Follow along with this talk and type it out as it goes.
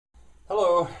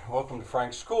Hello, welcome to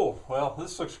Frank's School. Well,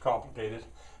 this looks complicated.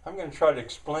 I'm going to try to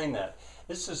explain that.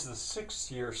 This is the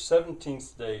 6th year,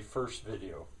 17th day, first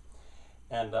video.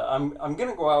 And I'm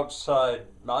going to go outside.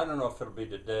 I don't know if it'll be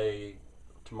today,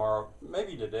 tomorrow,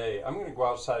 maybe today. I'm going to go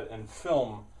outside and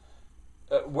film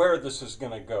where this is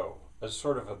going to go as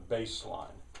sort of a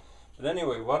baseline. But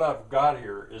anyway, what I've got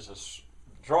here is a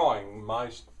drawing,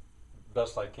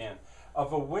 best I can,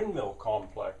 of a windmill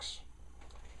complex.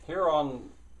 Here on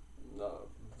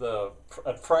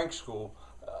at Frank's School,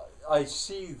 I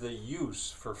see the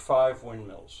use for 5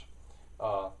 windmills,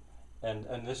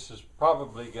 and this is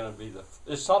probably going to be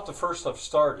it's not the first I've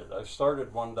started. I've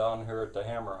started one down here at the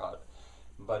Hammer Hut,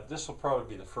 but this will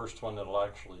probably be the first one that'll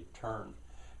actually turn.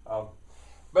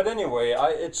 But anyway,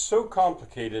 it's so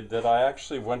complicated that I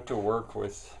actually went to work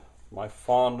with my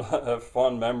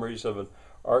fond memories of an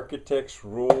architect's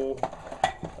rule.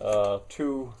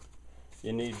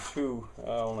 You need two.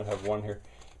 I only have one here.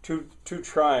 Two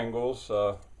triangles.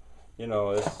 You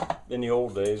know, in the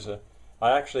old days,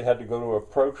 I actually had to go to a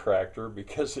protractor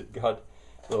because it got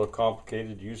a little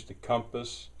complicated. Used a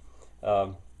compass,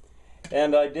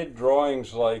 and I did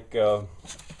drawings like. Where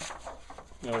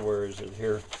is it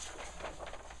here?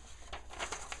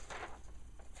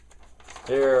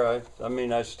 Here,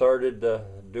 I started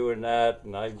doing that,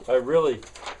 and I really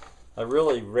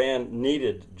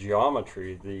needed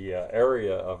geometry. The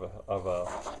area of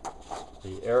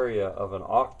an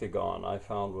octagon I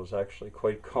found was actually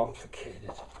quite complicated.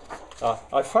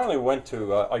 I finally went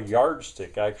to a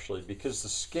yardstick actually because the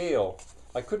scale,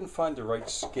 I couldn't find the right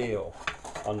scale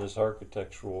on this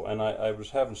architect's rule, and I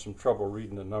was having some trouble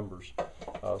reading the numbers.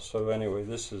 So anyway,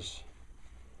 that's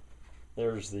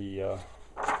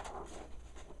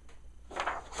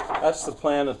the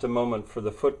plan at the moment for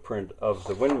the footprint of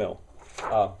the windmill.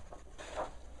 I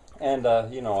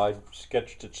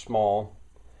sketched it small.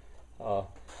 But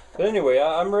anyway,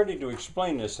 I'm ready to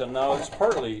explain this, and now it's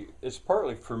partly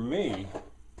for me.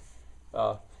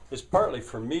 It's partly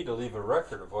for me to leave a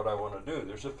record of what I want to do.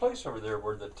 There's a place over there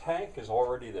where the tank is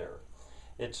already there.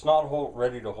 It's not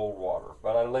ready to hold water,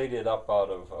 but I laid it up out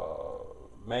of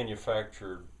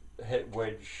manufactured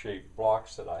wedge-shaped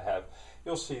blocks that I have.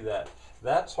 You'll see that.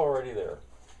 That's already there.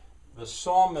 The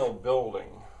sawmill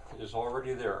building is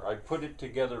already there. I put it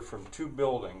together from 2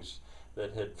 buildings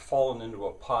that had fallen into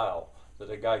a pile that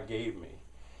a guy gave me.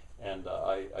 And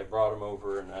I brought them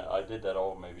over, and I did that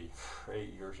maybe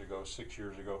 8 years ago, 6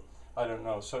 years ago. I don't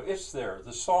know. So it's there.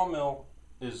 The sawmill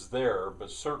is there, but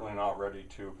certainly not ready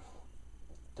to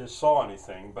saw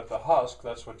anything. But the husk,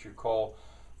 that's what you call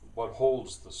what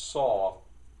holds the saw,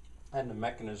 and the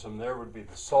mechanism there would be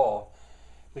the saw.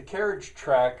 The carriage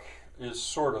track is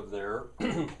sort of there.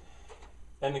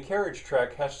 And the carriage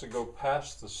track has to go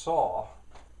past the saw.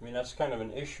 That's kind of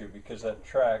an issue because that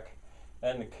track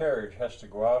and the carriage has to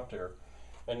go out there.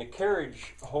 And the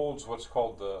carriage holds what's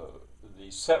called the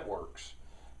set works.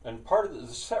 And part of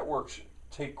the set works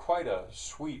take quite a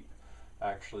sweep,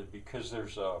 actually, because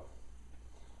there's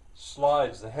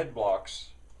slides, the head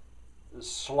blocks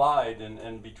slide,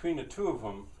 and between the 2 of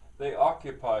them, they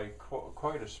occupy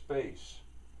quite a space.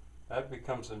 That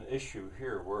becomes an issue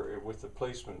here with the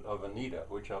placement of Anita,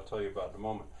 which I'll tell you about in a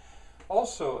moment.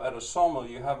 Also, at a sawmill,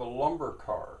 you have a lumber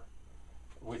car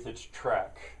with its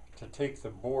track to take the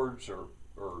boards or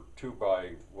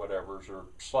 2x-whatevers or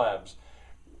slabs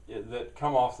that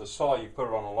come off the saw. You put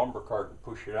it on a lumber cart and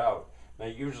push it out. Now,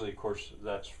 usually, of course,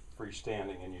 that's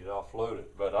freestanding and you'd offload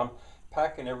it, but I'm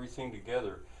packing everything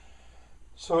together.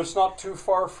 So it's not too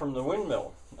far from the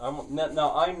windmill.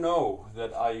 Now, I know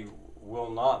that I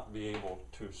will not be able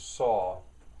to saw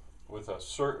with a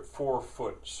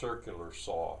 4-foot circular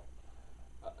saw,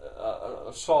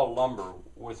 saw lumber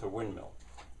with a windmill.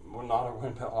 Well, not a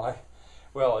windmill.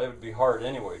 Well, it would be hard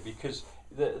anyway because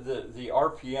the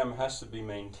RPM has to be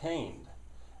maintained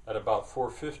at about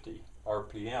 450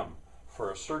 RPM for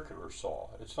a circular saw.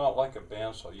 It's not like a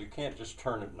bandsaw. You can't just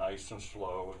turn it nice and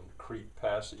slow and creep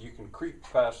past it. You can creep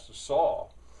past the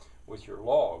saw with your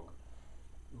log,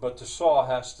 but the saw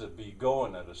has to be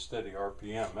going at a steady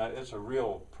RPM. That is a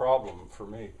real problem for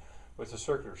me with the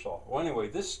circular saw. Well, anyway,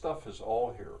 this stuff is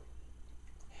all here.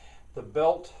 The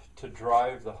belt to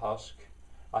drive the husk,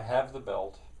 I have the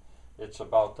belt. It's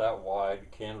about that wide,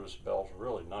 canvas belt,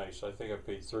 really nice. I think I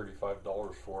paid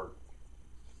 $35 for it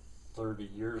 30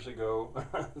 years ago,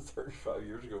 35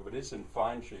 years ago, but it's in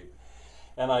fine shape.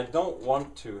 And I don't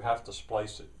want to have to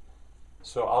splice it.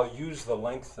 So I'll use the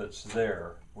length that's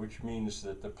there, which means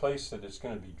that the place that it's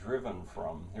going to be driven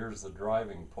from, here's the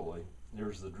driving pulley,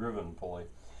 here's the driven pulley,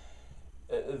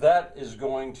 that is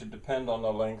going to depend on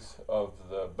the length of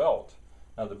the belt.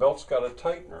 Now the belt's got a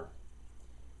tightener,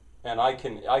 and I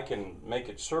can make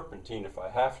it serpentine if I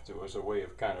have to, as a way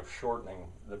of kind of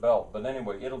shortening the belt. But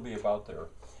anyway, it'll be about there.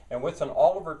 And with an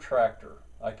Oliver tractor,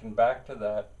 I can back to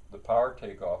that, the power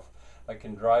takeoff. I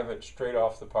can drive it straight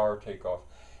off the power takeoff.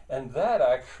 And that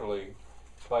actually,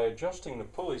 by adjusting the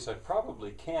pulleys, I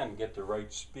probably can get the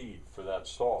right speed for that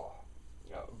saw.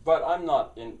 But I'm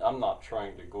not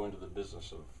trying to go into the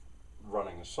business of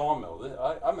running a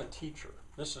sawmill. I'm a teacher.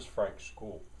 This is Frank's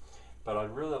school. But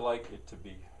I'd really like it to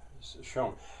be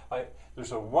shown.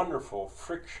 There's a wonderful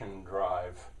friction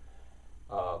drive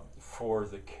for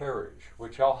the carriage,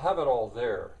 which I'll have it all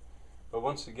there. But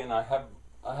once again, I have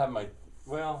my,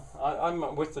 well,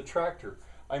 I'm with the tractor.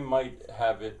 I might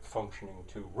have it functioning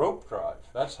to rope drive.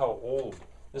 That's how old.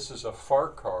 This is a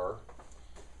Farcar.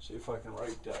 See if I can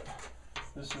write that.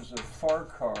 This is a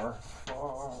Farcar.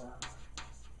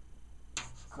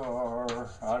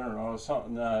 I don't know,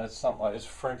 something. It's something like, it's a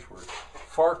French word.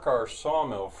 Farcar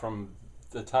sawmill from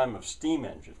the time of steam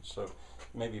engines, so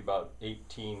maybe about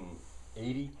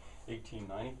 1880,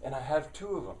 1890, and I have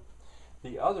two of them.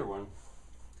 The other one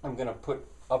I'm going to put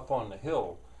up on the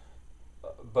hill,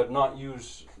 but not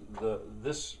use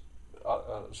this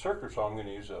circular saw. I'm going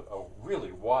to use a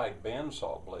really wide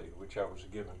bandsaw blade, which I was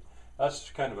given. That's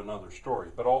kind of another story,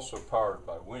 but also powered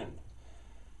by wind.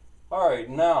 All right,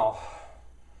 now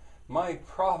my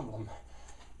problem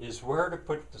is where to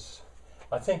put this.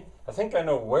 I think I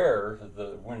know where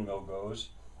the windmill goes.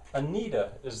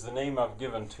 Anita is the name I've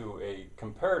given to a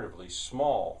comparatively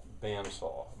small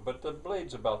bandsaw, but the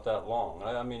blade's about that long.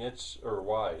 I mean, or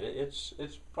wide. It's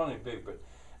plenty big, but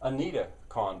Anita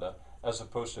Conda as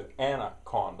opposed to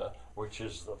Anaconda, which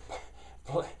is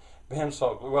the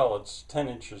bandsaw. Well, it's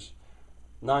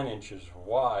 9 inches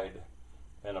wide,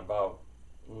 and about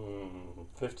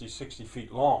 50, 60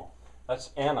 feet long.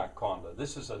 That's Anaconda.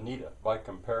 This is Anita by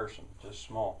comparison, just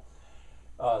small.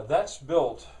 That's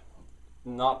built,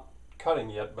 not cutting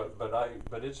yet,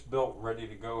 but it's built ready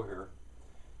to go here.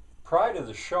 Pride of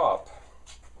the shop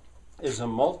is a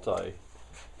multi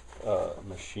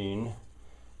machine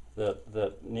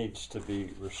that needs to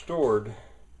be restored.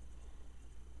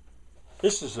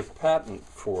 This is a patent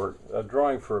for it, a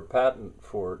drawing for a patent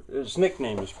for it. Its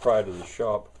nickname is Pride of the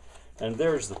Shop, and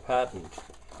there's the patent.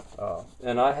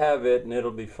 And I have it, and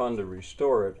it'll be fun to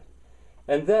restore it.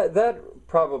 And that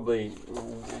probably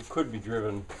could be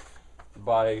driven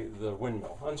by the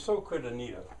windmill, and so could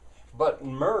Anita. But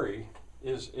Murray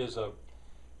is a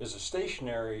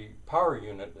stationary power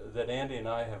unit that Andy and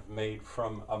I have made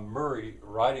from a Murray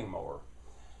riding mower.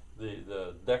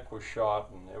 The deck was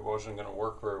shot, and it wasn't going to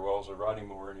work very well as a riding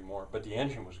mower anymore, but the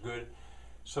engine was good.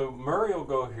 So Murray will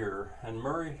go here, and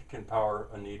Murray can power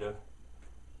Anita,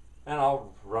 and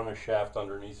I'll run a shaft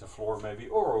underneath the floor maybe,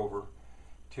 or over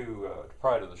to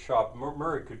Pride of the Shop.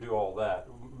 Murray could do all that.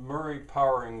 Murray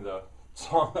powering the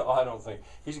sawmill, I don't think.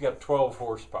 He's got 12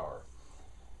 horsepower.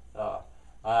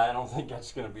 I don't think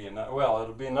that's going to be enough. Well,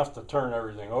 it'll be enough to turn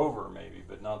everything over maybe,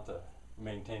 but not to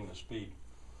maintain the speed.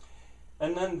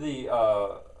 And then the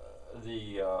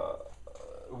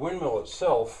windmill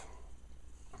itself,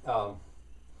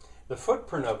 the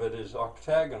footprint of it is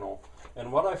octagonal.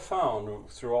 And what I found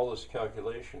through all this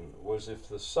calculation was if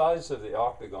the sides of the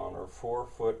octagon are 4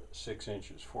 foot 6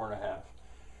 inches, 4.5,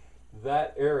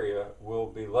 that area will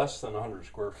be less than 100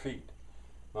 square feet,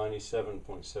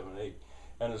 97.78.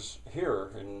 And as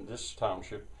here in this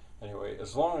township, anyway,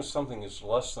 as long as something is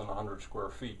less than 100 square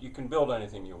feet, you can build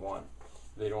anything you want.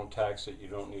 They don't tax it. You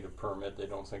don't need a permit. They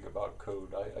don't think about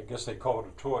code. I guess they call it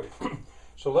a toy.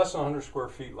 So less than 100 square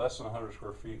feet, less than 100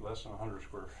 square feet, less than 100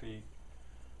 square feet.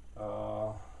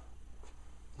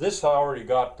 This I already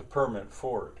got the permit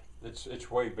for it. It's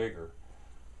way bigger.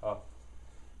 All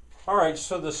right,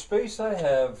 so the space I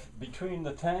have between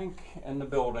the tank and the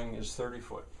building is 30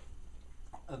 foot.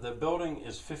 The building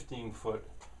is 15 foot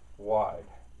wide.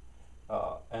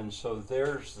 And so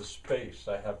there's the space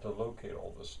I have to locate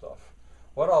all this stuff.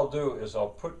 What I'll do is I'll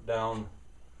put down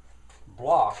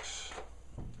blocks,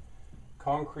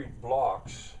 concrete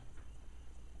blocks,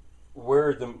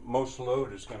 where the most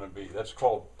load is going to be. That's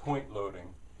called point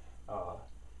loading.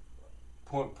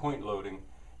 Point loading.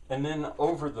 And then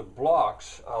over the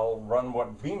blocks, I'll run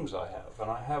what beams I have.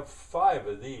 And I have 5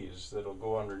 of these that'll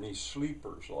go underneath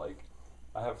sleepers. Like,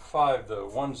 I have 5. The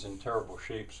one's in terrible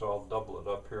shape, so I'll double it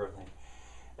up here, I think.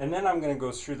 And then I'm going to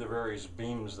go through the various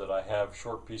beams that I have,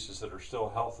 short pieces that are still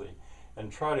healthy,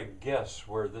 and try to guess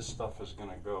where this stuff is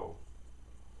going to go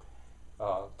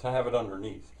to have it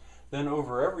underneath. Then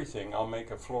over everything, I'll make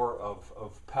a floor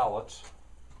of pallets,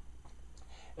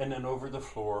 and then over the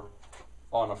floor,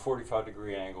 on a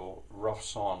 45-degree angle rough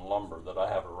sawn lumber that I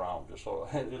have around, just so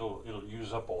it'll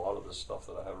use up a lot of the stuff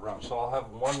that I have around. So I'll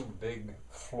have one big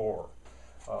floor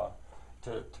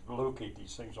to locate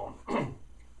these things on.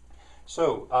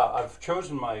 So I've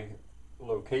chosen my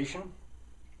location.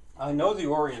 I know the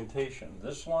orientation.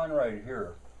 This line right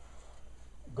here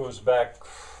goes back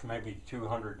maybe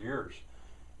 200 years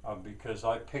because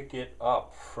I pick it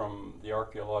up from the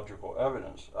archaeological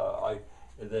evidence.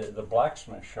 The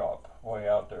blacksmith shop way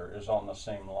out there is on the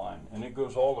same line, and it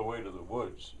goes all the way to the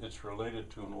woods. It's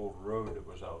related to an old road that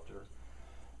was out there.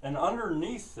 And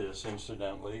underneath this,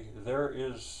 incidentally, there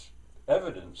is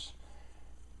evidence,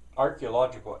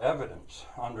 archaeological evidence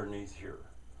underneath here.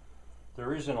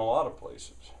 There is in a lot of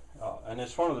places. And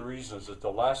it's one of the reasons that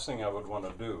the last thing I would want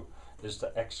to do is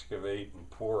to excavate and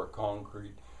pour a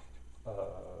concrete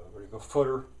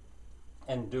footer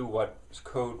and do what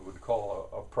code would call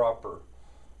a proper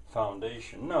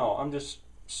foundation. No, I'm just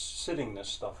sitting this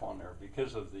stuff on there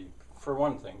because of for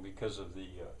one thing, because of the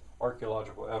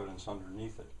archaeological evidence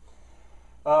underneath it.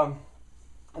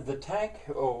 The tank,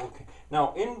 okay.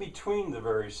 Now in between the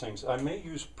various things, I may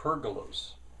use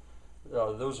pergolas.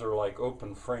 Those are like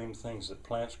open frame things that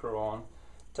plants grow on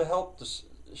to help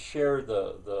share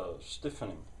the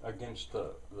stiffening against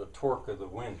the torque of the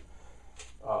wind.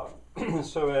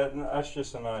 So that's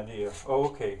just an idea. Oh,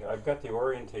 okay, I've got the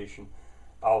orientation.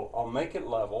 I'll make it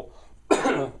level,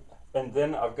 and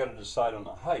then I've got to decide on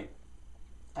the height.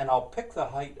 And I'll pick the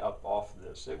height up off of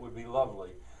this. It would be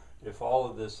lovely if all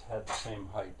of this had the same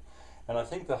height. And I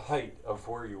think the height of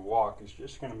where you walk is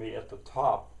just going to be at the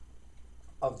top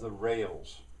of the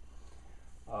rails.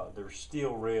 There's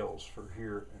steel rails for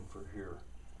here and for here.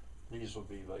 These will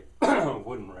be like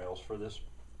wooden rails for this.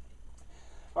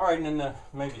 All right, and then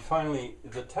maybe finally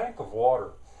the tank of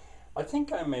water. I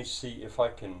think I may see if I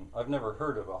can, I've never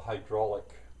heard of a hydraulic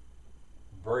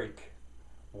brake,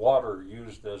 water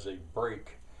used as a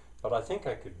brake, but I think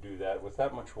I could do that with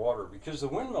that much water because the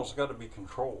windmill's got to be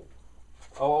controlled.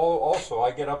 Oh, also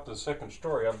I get up to the second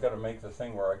story, I've got to make the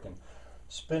thing where I can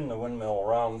spin the windmill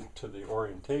around to the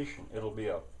orientation. It'll be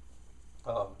a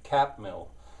cap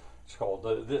mill. It's called.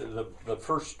 The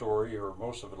first story, or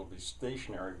most of it will be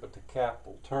stationary, but the cap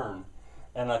will turn.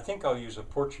 And I think I'll use a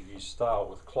Portuguese style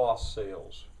with cloth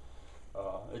sails.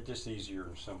 It's just easier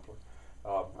and simpler.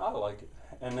 I like it.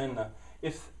 And then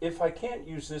if I can't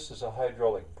use this as a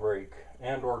hydraulic brake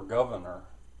and or governor,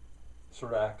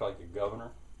 sort of act like a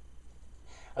governor,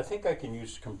 I think I can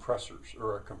use compressors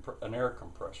or an air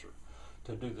compressor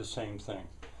to do the same thing,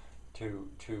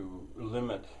 to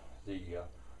limit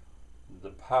the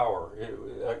power.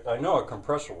 I know a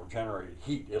compressor will generate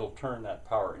heat. It'll turn that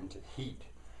power into heat.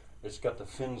 It's got the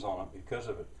fins on it because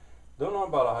of it. Don't know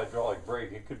about a hydraulic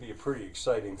brake. It could be a pretty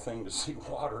exciting thing to see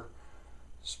water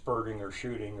spurting or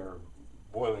shooting or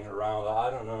boiling around.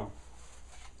 I don't know.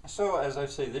 So as I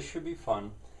say, this should be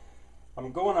fun.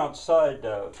 I'm going outside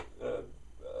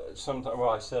sometime. Well,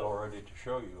 I said already to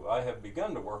show you. I have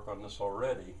begun to work on this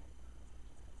already.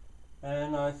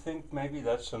 And I think maybe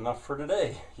that's enough for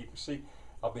today. You can see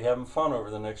I'll be having fun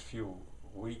over the next few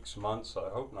weeks, months, I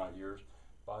hope not years.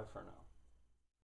 Bye for now.